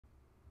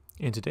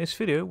In today's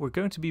video, we're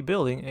going to be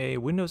building a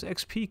Windows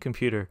XP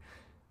computer.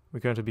 We're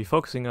going to be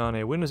focusing on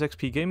a Windows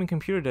XP gaming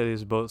computer that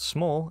is both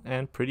small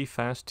and pretty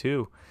fast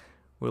too.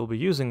 We'll be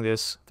using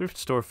this thrift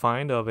store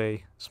find of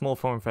a small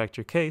form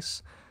factor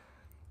case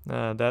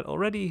that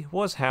already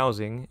was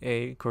housing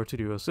a Core 2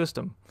 Duo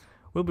system.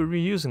 We'll be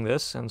reusing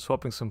this and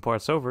swapping some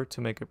parts over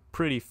to make a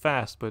pretty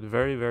fast but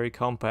very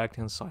compact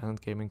and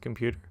silent gaming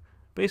computer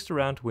based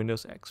around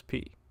Windows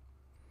XP.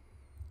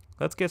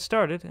 Let's get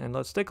started and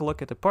let's take a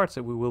look at the parts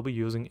that we will be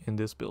using in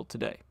this build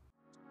today.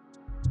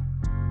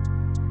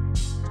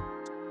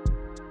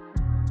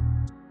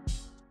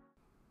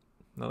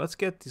 Now let's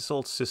get this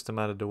old system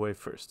out of the way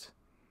first.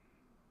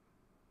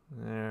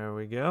 There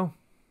we go.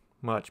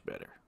 Much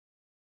better.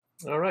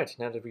 Alright,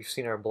 now that we've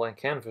seen our blank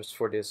canvas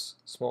for this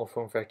small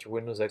form factor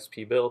Windows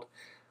XP build,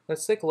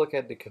 let's take a look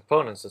at the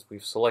components that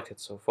we've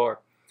selected so far.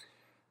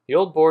 The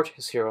old board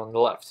is here on the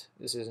left.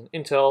 This is an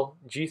Intel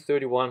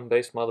G41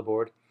 based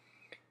motherboard.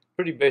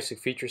 Pretty basic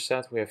feature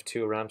set. We have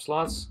 2 RAM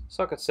slots,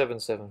 socket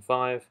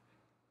 775,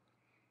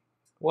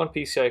 1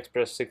 PCI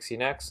Express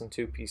 16X and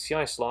 2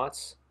 PCI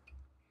slots.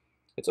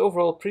 It's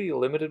overall pretty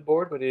limited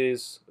board, but it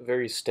is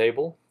very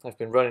stable. I've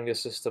been running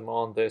this system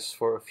on this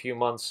for a few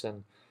months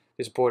and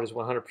this board is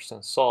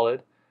 100%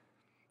 solid.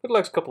 It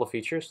lacks a couple of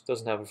features. It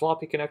doesn't have a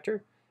floppy connector.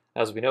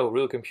 As we know,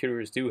 real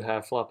computers do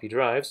have floppy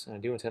drives, and I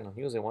do intend on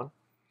using one.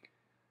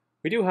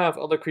 We do have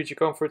other creature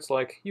comforts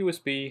like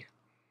USB,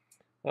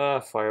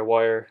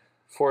 FireWire,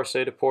 4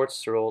 SATA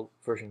ports. They're all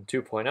version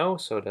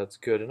 2.0, so that's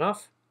good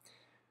enough.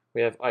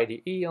 We have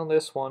IDE on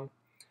this one,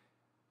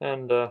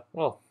 and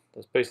well,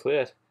 that's basically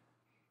it.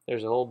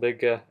 There's a whole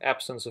big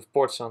absence of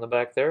ports on the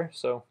back there,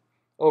 so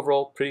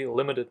overall pretty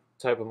limited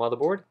type of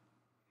motherboard.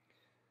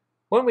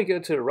 When we go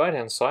to the right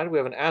hand side, we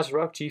have an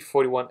ASRock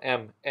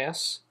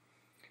G41M-S.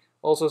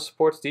 Also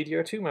supports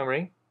DDR2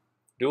 memory.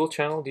 Dual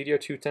channel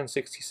DDR2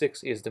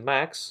 1066 is the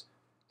max.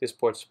 This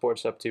port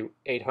supports up to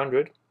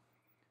 800.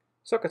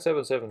 Socket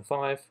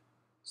 775.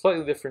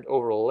 Slightly different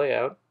overall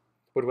layout,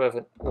 but we have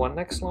a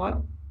 1X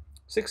slot,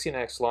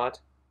 16X slot,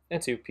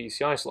 and 2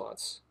 PCI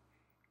slots.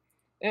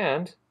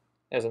 And,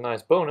 as a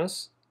nice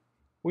bonus,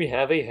 we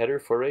have a header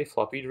for a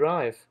floppy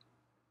drive,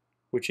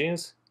 which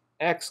is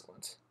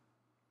excellent.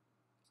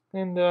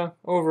 And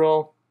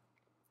overall,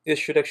 this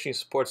should actually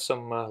support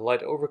some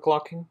light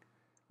overclocking,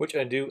 which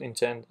I do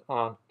intend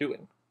on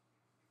doing.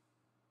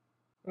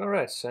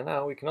 Alright, so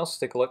now we can also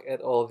take a look at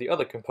all of the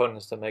other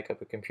components that make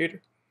up a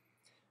computer.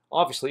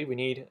 Obviously, we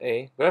need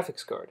a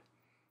graphics card.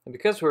 And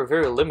because we're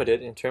very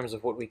limited in terms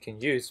of what we can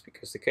use,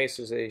 because the case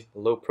is a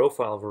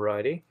low-profile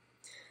variety,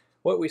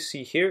 what we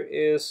see here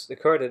is the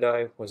card that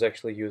I was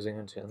actually using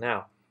until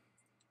now.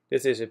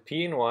 This is a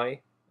PNY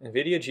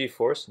NVIDIA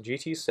GeForce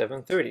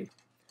GT730.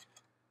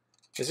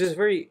 This is a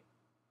very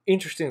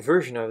interesting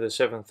version of the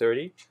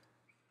 730.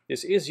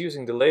 This is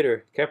using the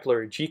later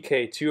Kepler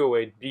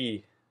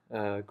GK208B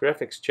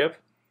graphics chip,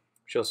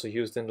 which also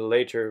used in the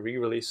later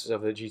re-releases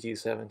of the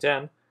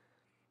GT710.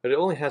 But it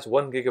only has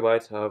 1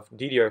 GB of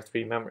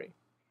DDR3 memory.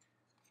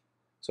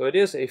 So it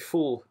is a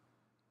full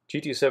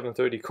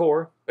GT730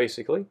 core,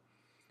 basically,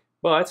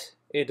 but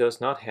it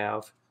does not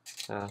have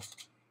the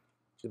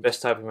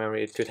best type of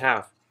memory it could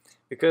have,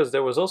 because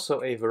there was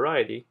also a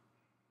variety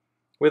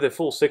with a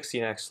full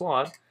 16X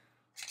slot,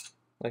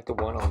 like the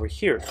one over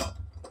here.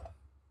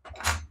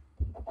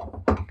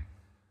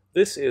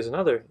 This is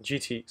another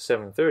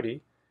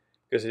GT730,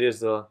 because it is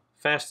the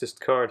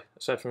fastest card,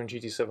 aside from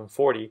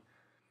GT740,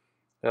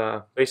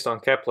 based on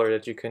Kepler,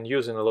 that you can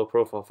use in a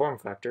low-profile form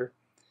factor.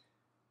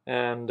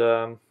 And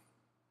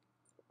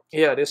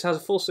yeah, this has a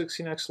full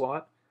 16X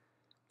slot.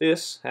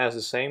 This has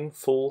the same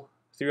full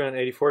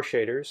 384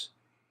 shaders,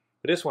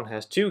 but this one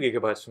has 2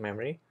 GB of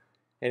memory,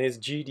 and it's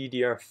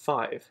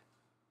GDDR5.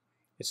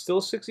 It's still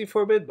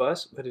 64-bit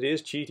bus, but it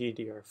is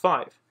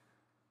GDDR5.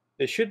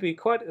 This should be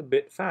quite a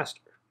bit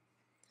faster.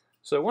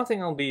 So one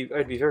thing I'd be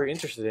very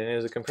interested in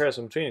is a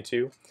comparison between the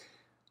two.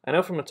 I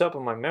know from the top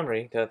of my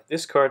memory that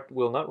this card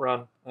will not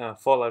run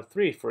Fallout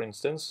 3, for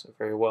instance,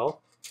 very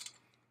well.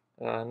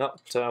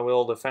 Not with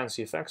all the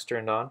fancy effects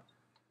turned on.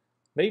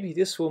 Maybe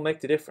this will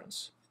make the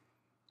difference.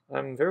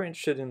 I'm very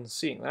interested in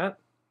seeing that,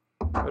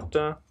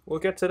 but we'll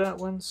get to that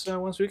once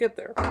we get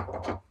there.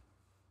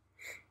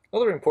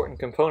 Other important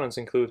components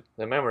include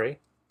the memory.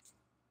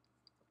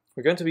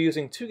 We're going to be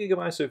using 2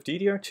 GB of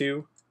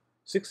DDR2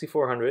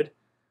 6400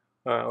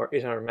 or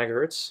 800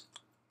 MHz.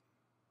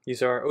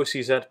 These are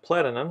OCZ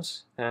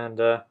Platinums and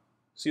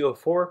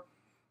CL4,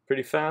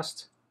 pretty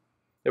fast.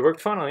 They worked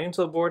fine on the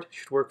Intel board,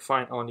 should work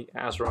fine on the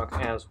ASRock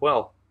as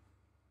well.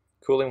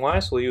 Cooling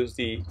wise, we'll use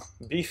the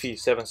beefy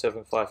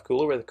 775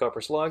 cooler with a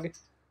copper slug.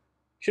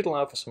 Should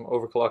allow for some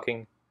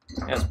overclocking,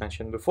 as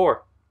mentioned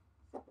before.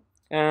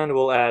 And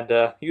we'll add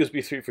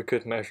USB 3 for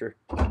good measure.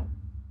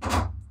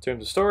 In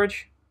terms of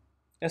storage,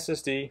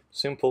 SSD,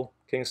 simple,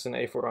 Kingston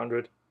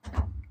A400,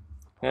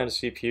 and a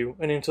CPU,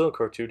 an Intel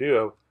Core 2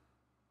 Duo.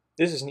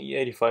 This is an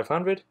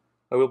E8500.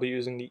 I will be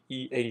using the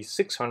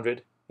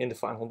E8600 in the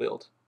final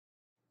build.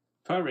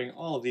 Powering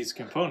all of these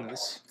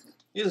components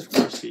is, of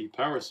course, the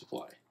power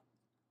supply.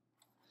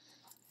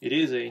 It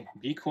is a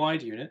be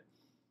quiet unit.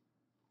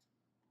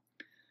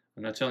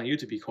 I'm not telling you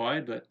to be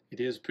quiet, but it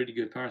is a pretty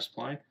good power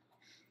supply.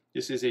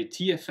 This is a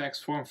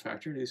TFX form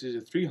factor. This is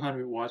a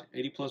 300 watt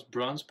 80 plus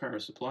bronze power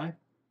supply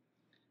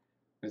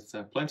with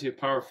plenty of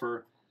power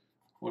for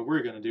what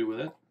we're going to do with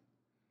it.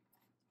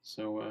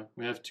 So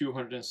we have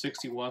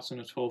 260 watts on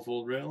a 12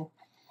 volt rail.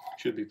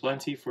 Should be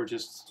plenty for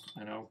just,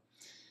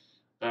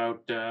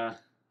 about, I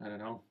don't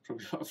know,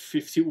 probably about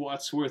 50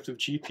 watts worth of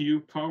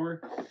GPU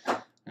power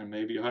and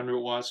maybe 100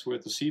 watts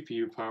worth of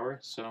CPU power.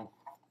 So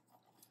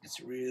it's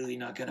really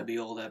not going to be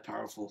all that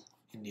powerful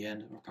in the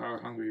end, or power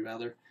hungry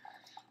rather.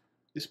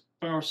 This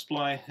power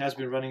supply has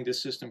been running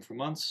this system for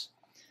months.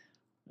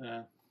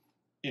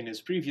 In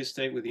its previous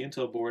state with the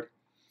Intel board,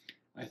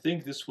 I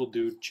think this will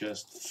do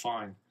just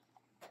fine.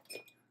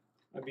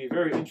 I'd be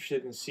very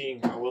interested in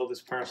seeing how well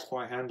this power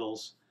supply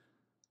handles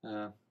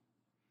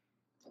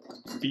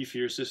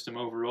beefier system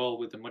overall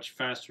with a much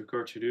faster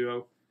Core 2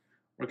 Duo.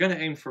 We're going to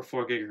aim for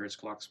 4 GHz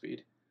clock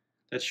speed.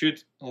 That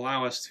should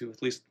allow us to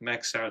at least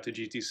max out the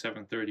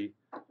GT730.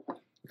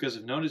 Because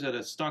I've noticed that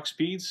at stock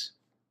speeds,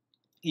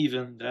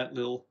 even that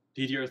little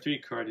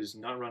DDR3 card is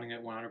not running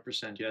at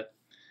 100% yet.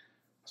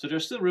 So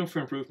there's still room for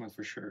improvement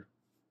for sure.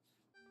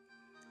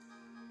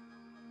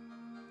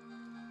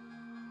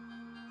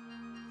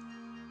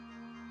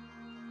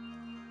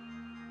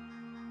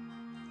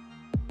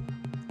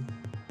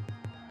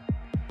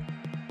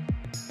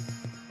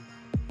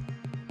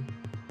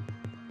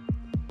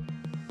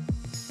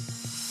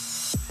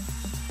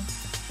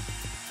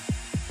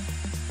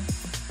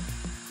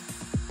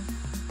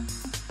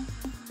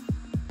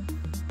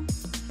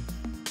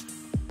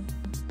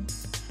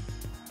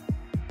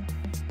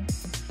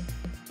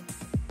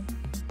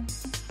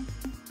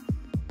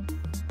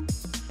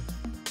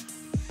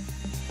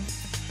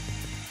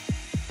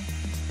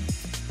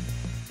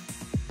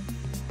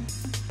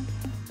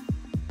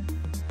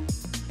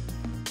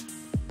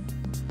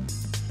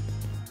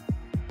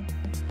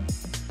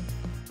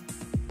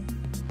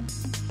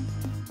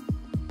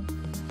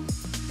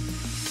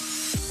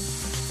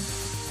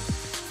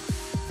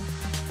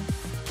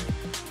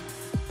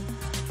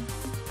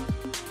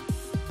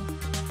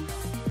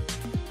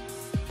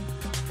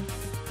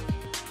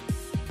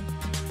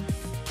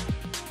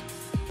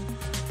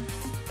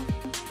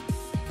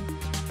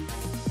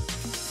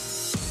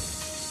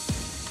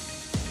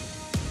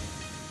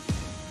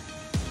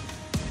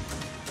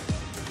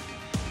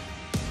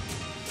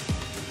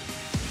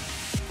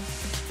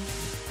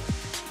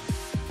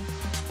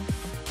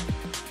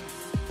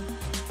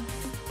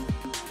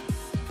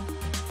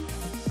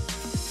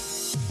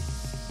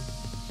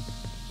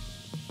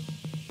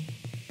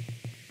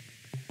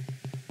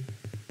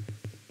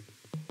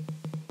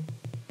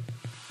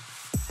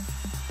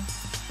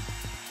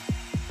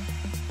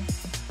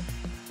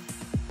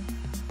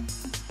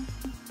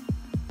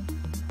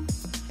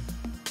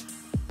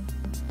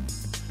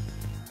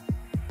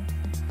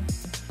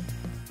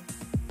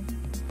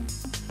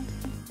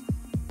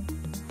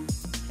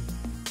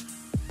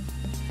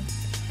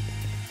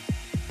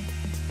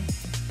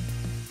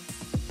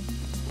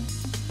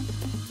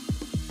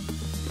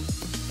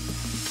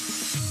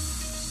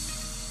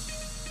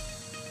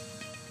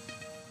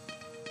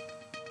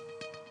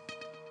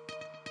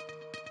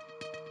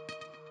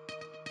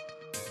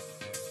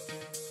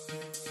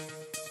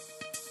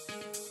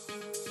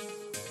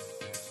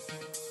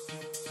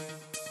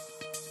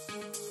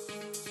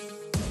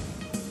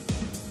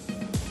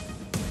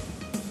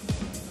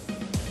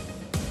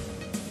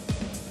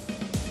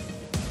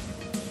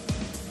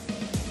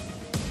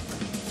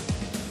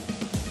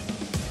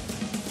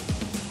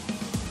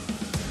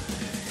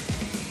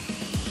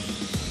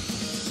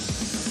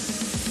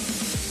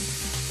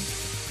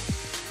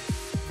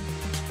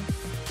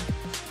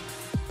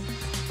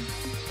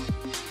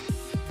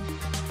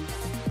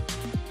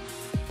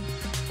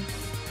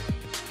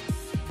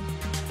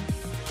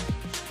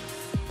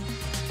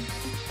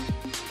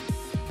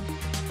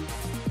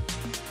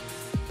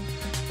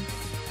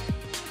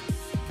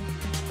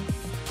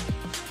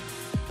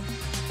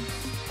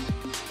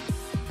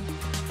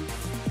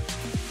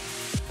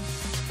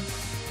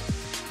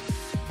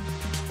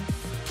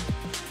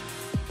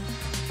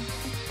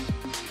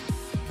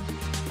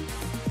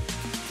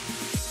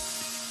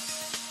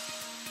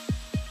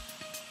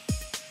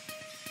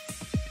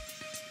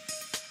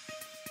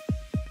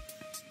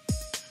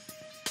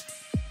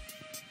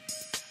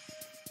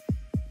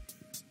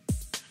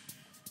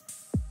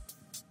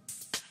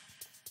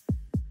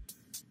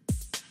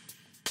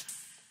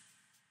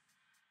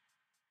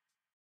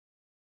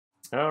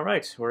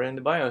 Alright, we're in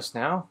the BIOS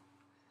now.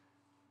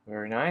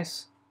 Very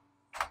nice.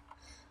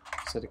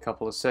 Set a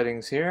couple of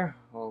settings here.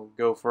 We'll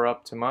go for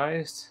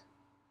optimized.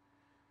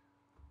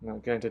 I'm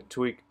not going to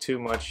tweak too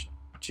much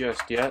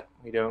just yet.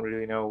 We don't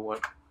really know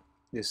what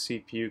this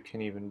CPU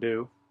can even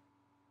do.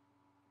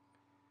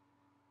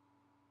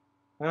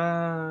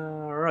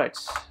 Alright,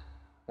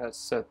 let's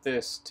set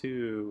this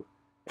to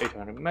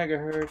 800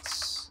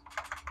 megahertz.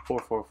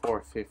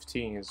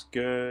 44415 is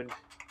good.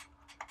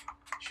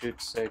 Should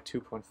say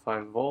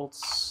 2.5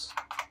 volts.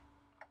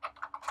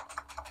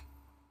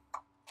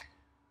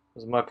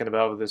 was mucking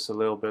about with this a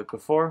little bit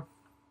before.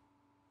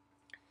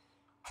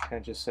 Can I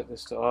just set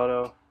this to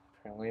auto?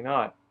 Apparently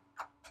not.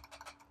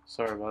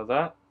 Sorry about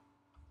that.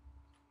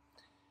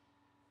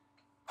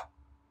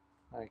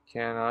 I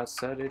cannot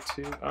set it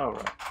to, oh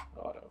right,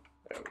 auto.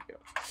 There we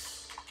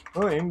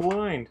go. I am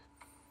blind.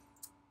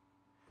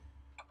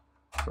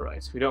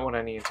 Alright, so we don't want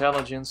any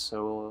intelligence,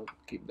 so we'll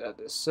keep that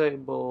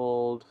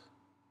disabled.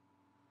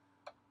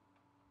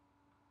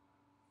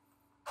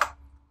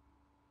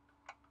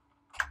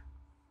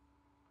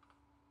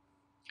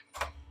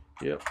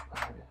 Yep,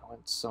 I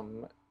want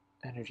some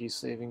energy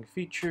saving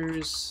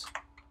features.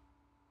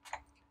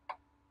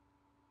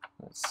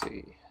 Let's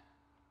see.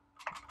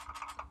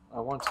 I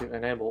want to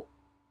enable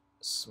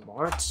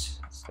smart.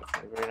 It's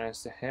definitely very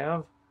nice to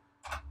have.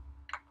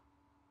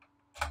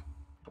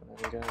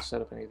 We don't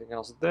set up anything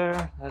else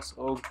there. That's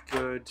all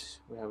good.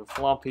 We have a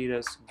floppy,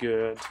 that's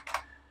good.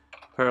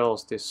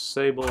 Parallels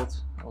disabled,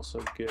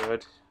 also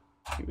good.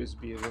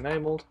 USB is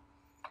enabled.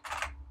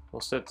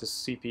 We'll set the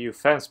CPU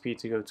fan speed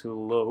to go to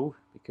low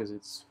because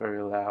it's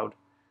very loud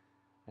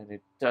and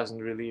it doesn't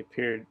really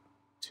appear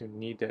to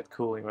need that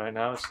cooling right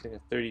now. It's sitting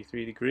at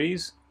 33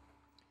 degrees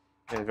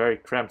in a very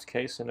cramped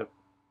case in a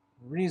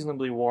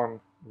reasonably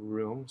warm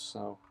room,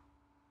 so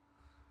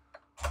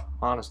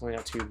honestly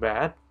not too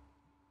bad.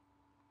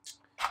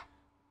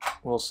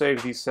 We'll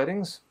save these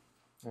settings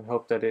and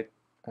hope that it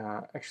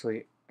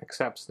actually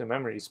accepts the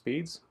memory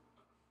speeds.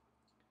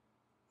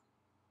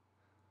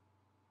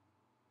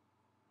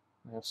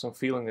 I have some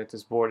feeling that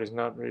this board is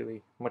not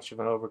really much of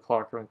an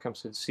overclocker when it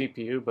comes to the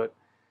CPU, but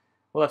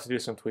we'll have to do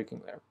some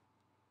tweaking there.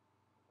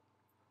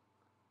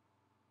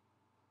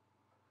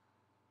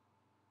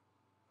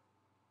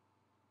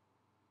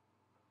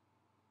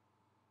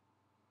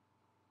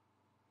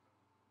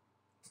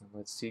 And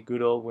let's see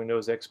good old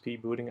Windows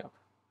XP booting up.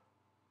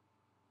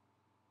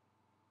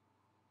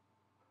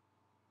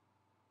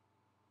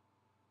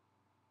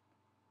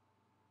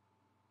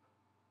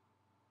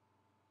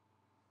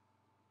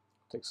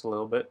 Takes a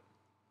little bit.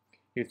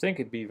 You'd think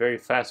it'd be very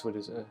fast with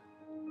this. There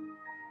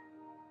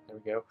we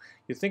go.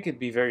 You'd think it'd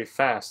be very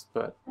fast,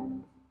 but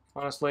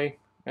honestly,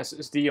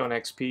 SSD on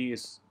XP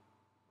is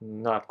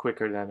not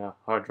quicker than a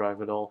hard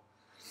drive at all.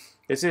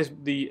 This is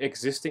the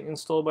existing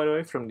install, by the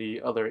way, from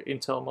the other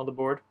Intel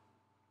motherboard.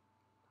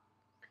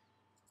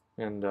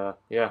 And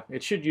yeah,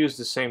 it should use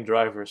the same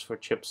drivers for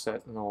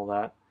chipset and all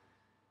that.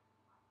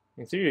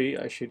 In theory,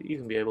 I should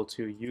even be able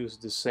to use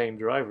the same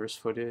drivers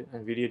for the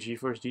NVIDIA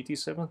GeForce GT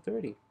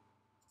 730.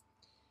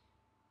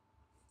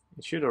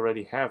 It should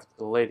already have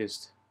the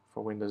latest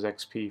for Windows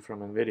XP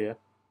from NVIDIA.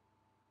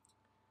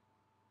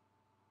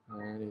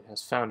 And it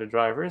has found the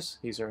drivers.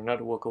 These are not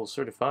Wacol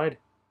certified,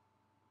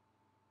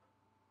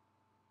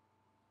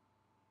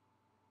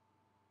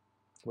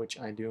 which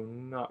I do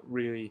not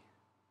really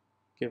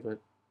give a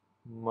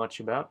much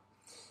about.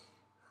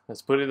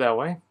 Let's put it that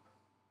way.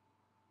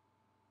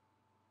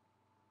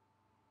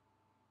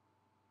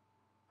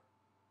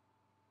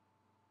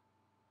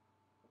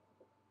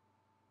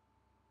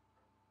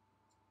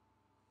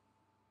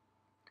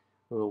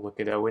 Oh, look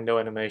at that window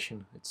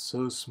animation. It's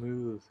so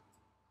smooth.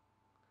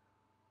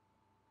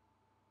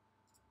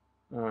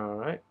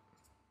 Alright.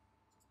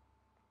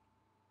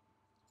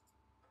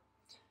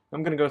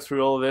 I'm going to go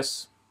through all of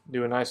this,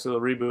 do a nice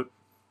little reboot,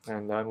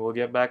 and then we'll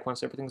get back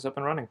once everything's up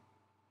and running.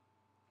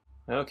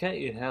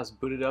 Okay, it has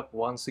booted up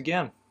once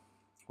again.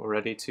 We're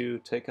ready to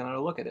take another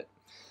look at it.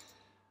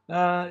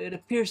 It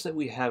appears that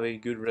we have a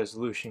good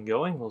resolution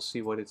going. We'll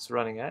see what it's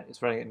running at.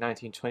 It's running at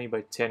 1920 by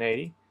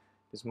 1080.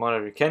 This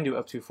monitor can do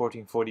up to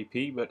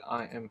 1440p, but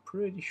I am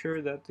pretty sure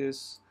that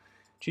this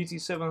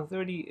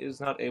GT730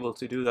 is not able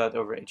to do that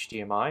over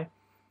HDMI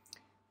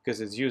because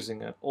it's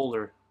using an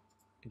older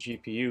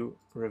GPU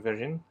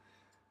revision.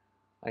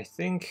 I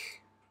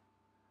think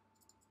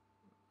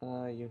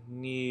you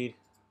need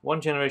one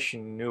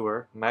generation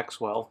newer,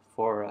 Maxwell,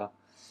 for a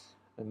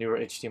newer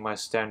HDMI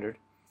standard.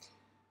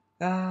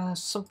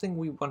 Something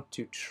we want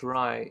to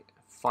try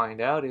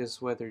find out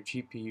is whether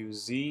GPU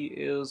Z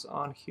is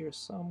on here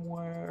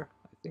somewhere.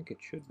 I think it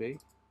should be.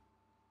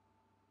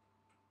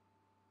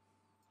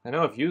 I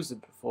know I've used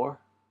it before.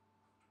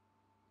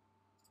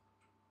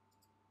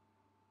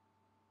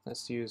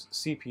 Let's use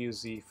CPU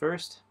Z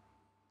first,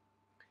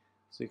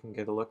 so you can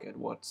get a look at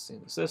what's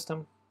in the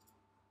system.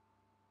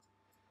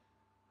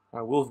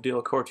 Our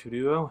Wolfdale Core 2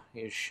 Duo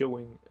is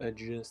showing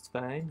just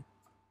fine.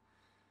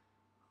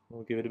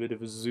 We'll give it a bit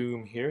of a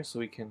zoom here so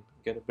we can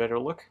get a better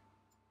look.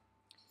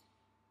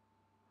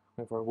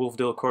 We have our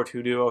Wolfdale Core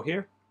 2 Duo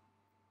here.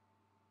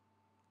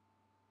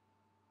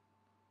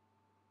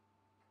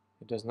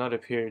 It does not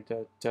appear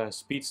that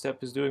Speed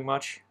Step is doing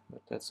much,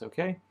 but that's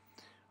okay.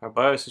 Our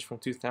BIOS is from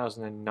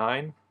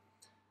 2009.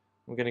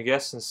 I'm going to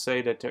guess and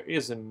say that there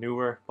is a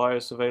newer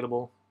BIOS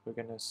available. We're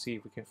going to see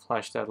if we can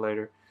flash that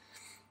later.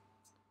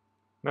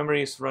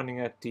 Memory is running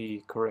at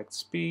the correct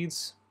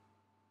speeds.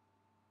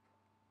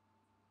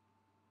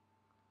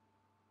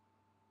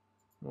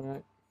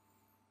 Alright.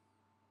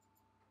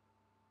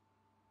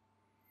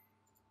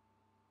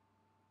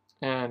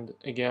 And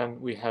again,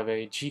 we have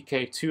a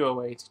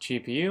GK208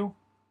 GPU,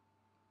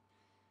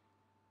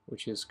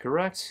 which is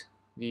correct.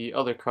 The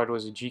other card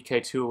was a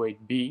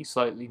GK208B,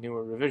 slightly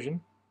newer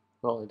revision.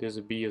 Well, it is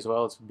a B as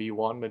well, it's a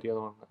B1, but the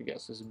other one, I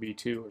guess, is a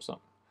B2 or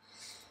something.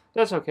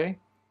 That's okay.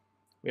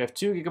 We have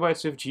 2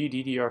 GB of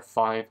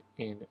GDDR5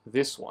 in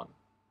this one,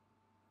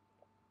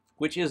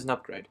 which is an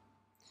upgrade.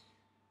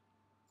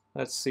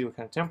 Let's see what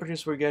kind of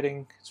temperatures we're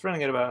getting. It's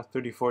running at about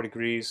 34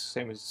 degrees,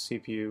 same as the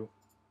CPU.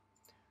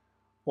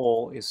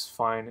 All is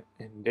fine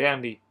and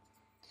dandy.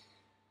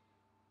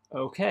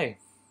 Okay.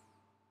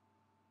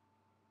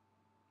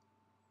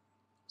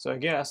 So I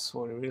guess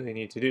what we really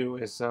need to do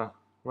is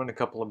run a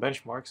couple of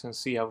benchmarks and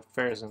see how it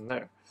fares in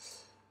there.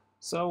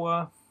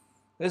 So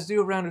let's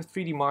do a round of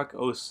 3D Mark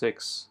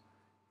 06.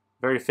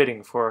 Very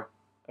fitting for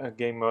a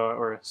game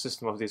or a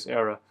system of this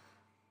era.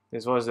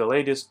 This was the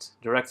latest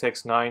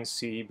DirectX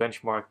 9C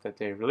benchmark that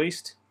they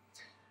released.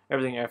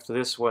 Everything after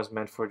this was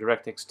meant for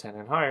DirectX 10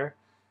 and higher.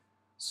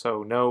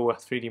 So no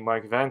 3D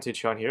Mark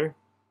Vantage on here.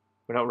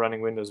 We're not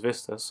running Windows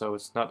Vista, so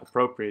it's not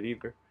appropriate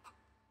either.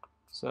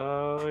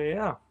 So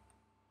yeah.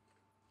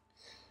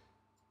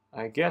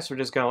 I guess we're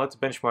just going to let the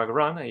benchmark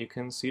run and you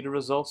can see the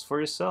results for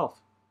yourself.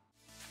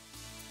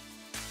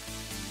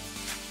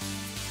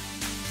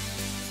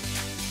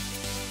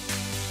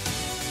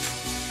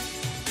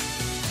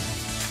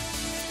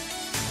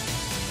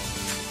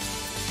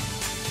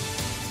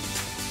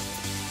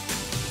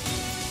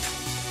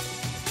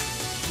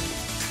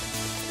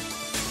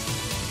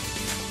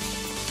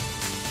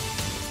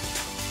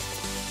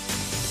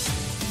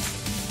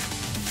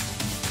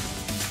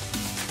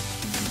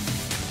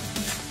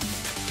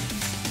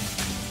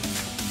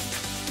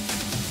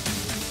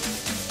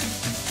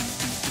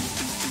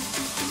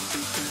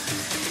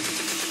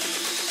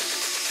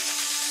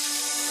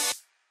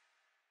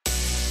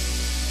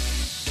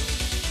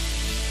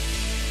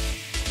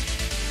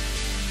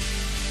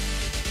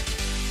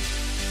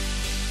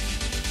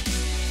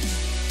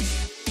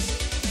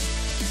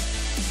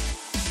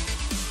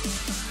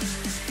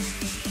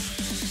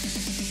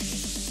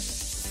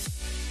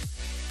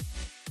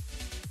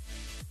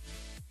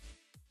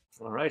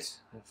 Alright,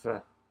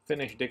 I've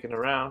finished digging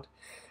around,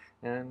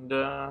 and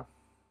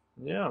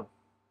yeah,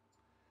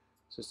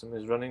 system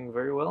is running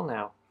very well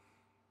now.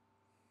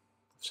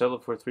 I've set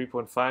it for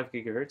 3.5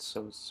 gigahertz,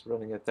 so it's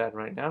running at that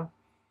right now.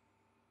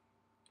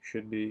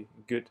 Should be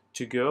good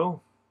to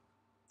go.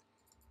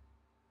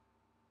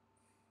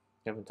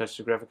 Haven't touched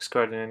the graphics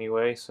card in any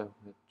way, so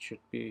it should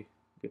be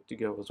good to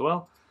go as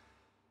well.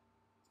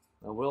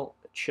 I will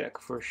check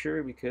for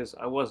sure because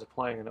I was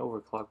applying an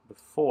overclock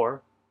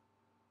before,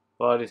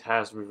 but it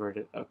has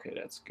reverted. Okay,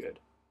 that's good.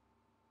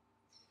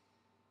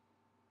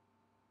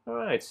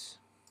 Alright.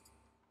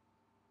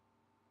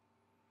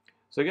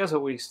 So I guess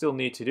what we still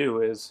need to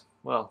do is,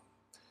 well,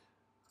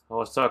 I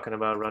was talking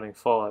about running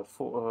Fallout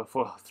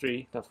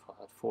 3, not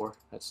Fallout 4,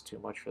 that's too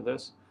much for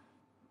this.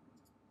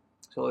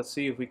 So let's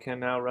see if we can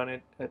now run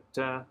it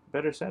at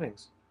better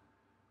settings.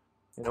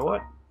 You know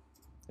what?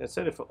 Let's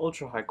set it for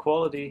ultra high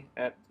quality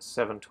at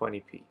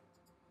 720p.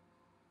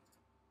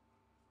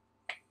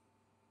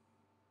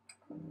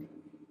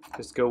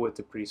 Just go with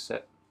the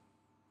preset.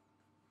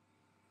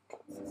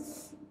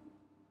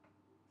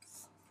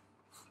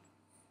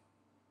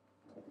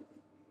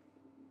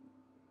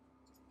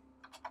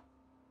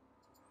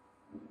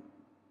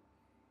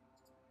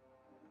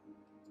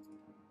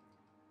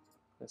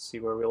 Let's see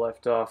where we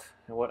left off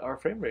and what our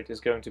frame rate is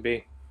going to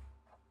be.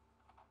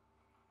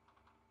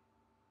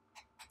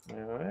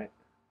 Alright.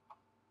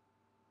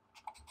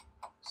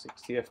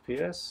 60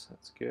 FPS,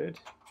 that's good.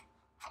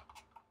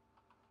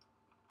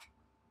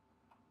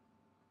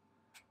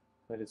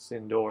 But it's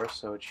indoors,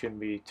 so it shouldn't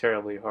be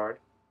terribly hard.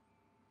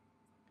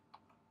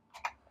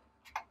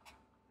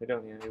 We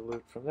don't need any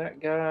loot from that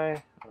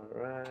guy.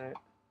 Alright.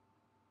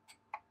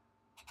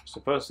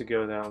 Supposed to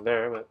go down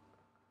there, but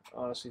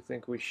I honestly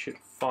think we should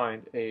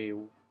find a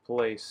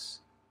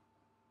place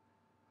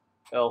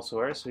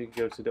elsewhere so we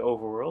can go to the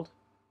overworld.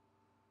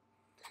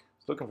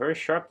 It's looking very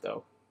sharp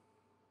though.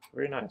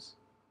 Very nice.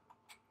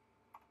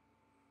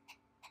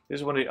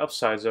 This is one of the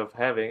upsides of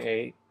having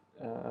a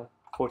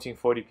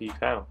 1440p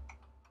panel.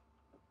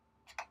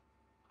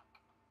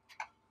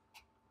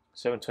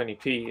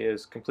 720p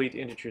is complete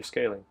integer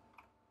scaling.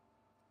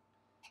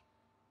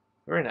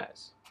 Very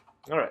nice.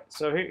 Alright,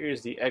 so here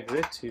is the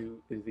exit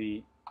to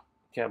the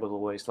Capital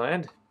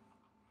Wasteland.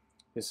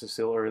 This is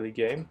still early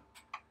game.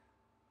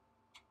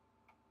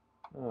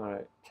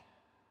 Alright.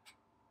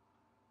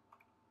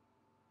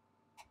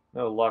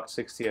 No locked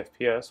 60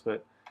 FPS,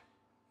 but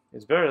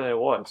it's better than it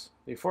was.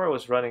 Before I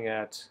was running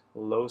at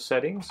low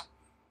settings,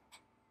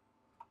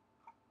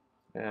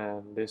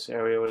 and this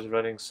area was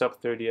running sub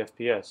 30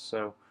 FPS,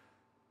 so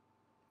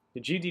the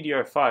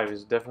GDDR5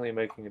 is definitely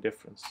making a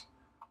difference.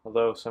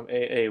 Although some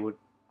AA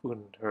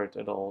wouldn't hurt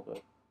at all,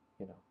 but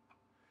you know.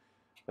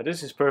 But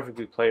this is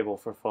perfectly playable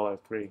for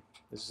Fallout 3.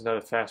 This is not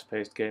a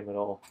fast-paced game at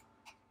all.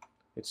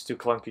 It's too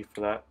clunky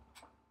for that.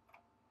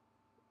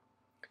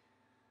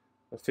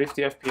 At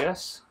 50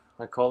 FPS,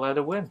 I call that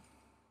a win.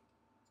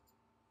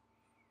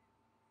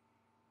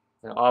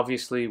 Now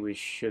obviously we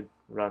should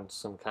run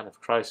some kind of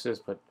crisis,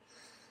 but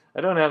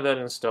I don't have that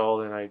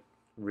installed and I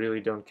really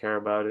don't care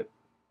about it.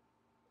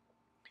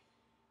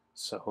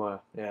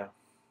 So yeah,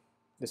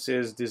 this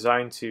is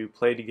designed to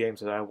play the games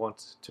that I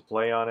want to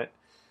play on it.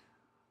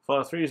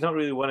 Fallout 3 is not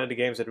really one of the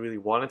games that I really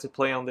wanted to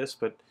play on this,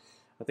 but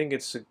I think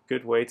it's a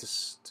good way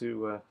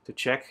to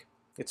check.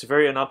 It's a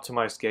very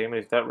unoptimized game,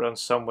 and if that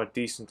runs somewhat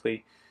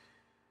decently,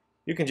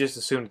 you can just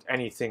assume that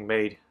anything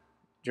made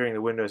during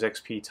the Windows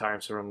XP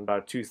times from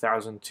about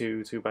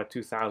 2002 to about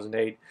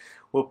 2008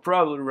 will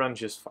probably run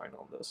just fine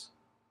on this.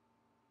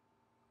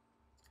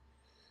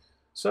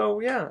 So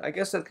yeah, I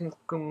guess that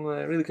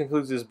really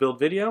concludes this build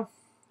video.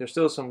 There's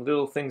still some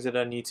little things that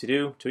I need to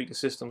do, tweak the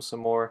system some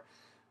more,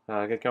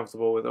 get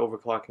comfortable with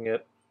overclocking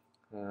it,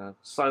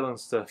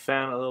 silence the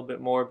fan a little bit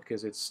more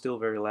because it's still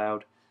very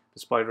loud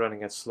despite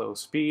running at slow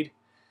speed.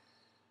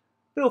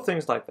 Little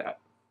things like that.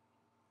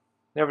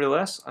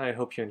 Nevertheless, I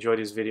hope you enjoyed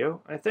this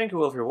video. I thank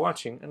you all for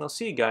watching, and I'll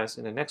see you guys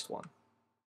in the next one.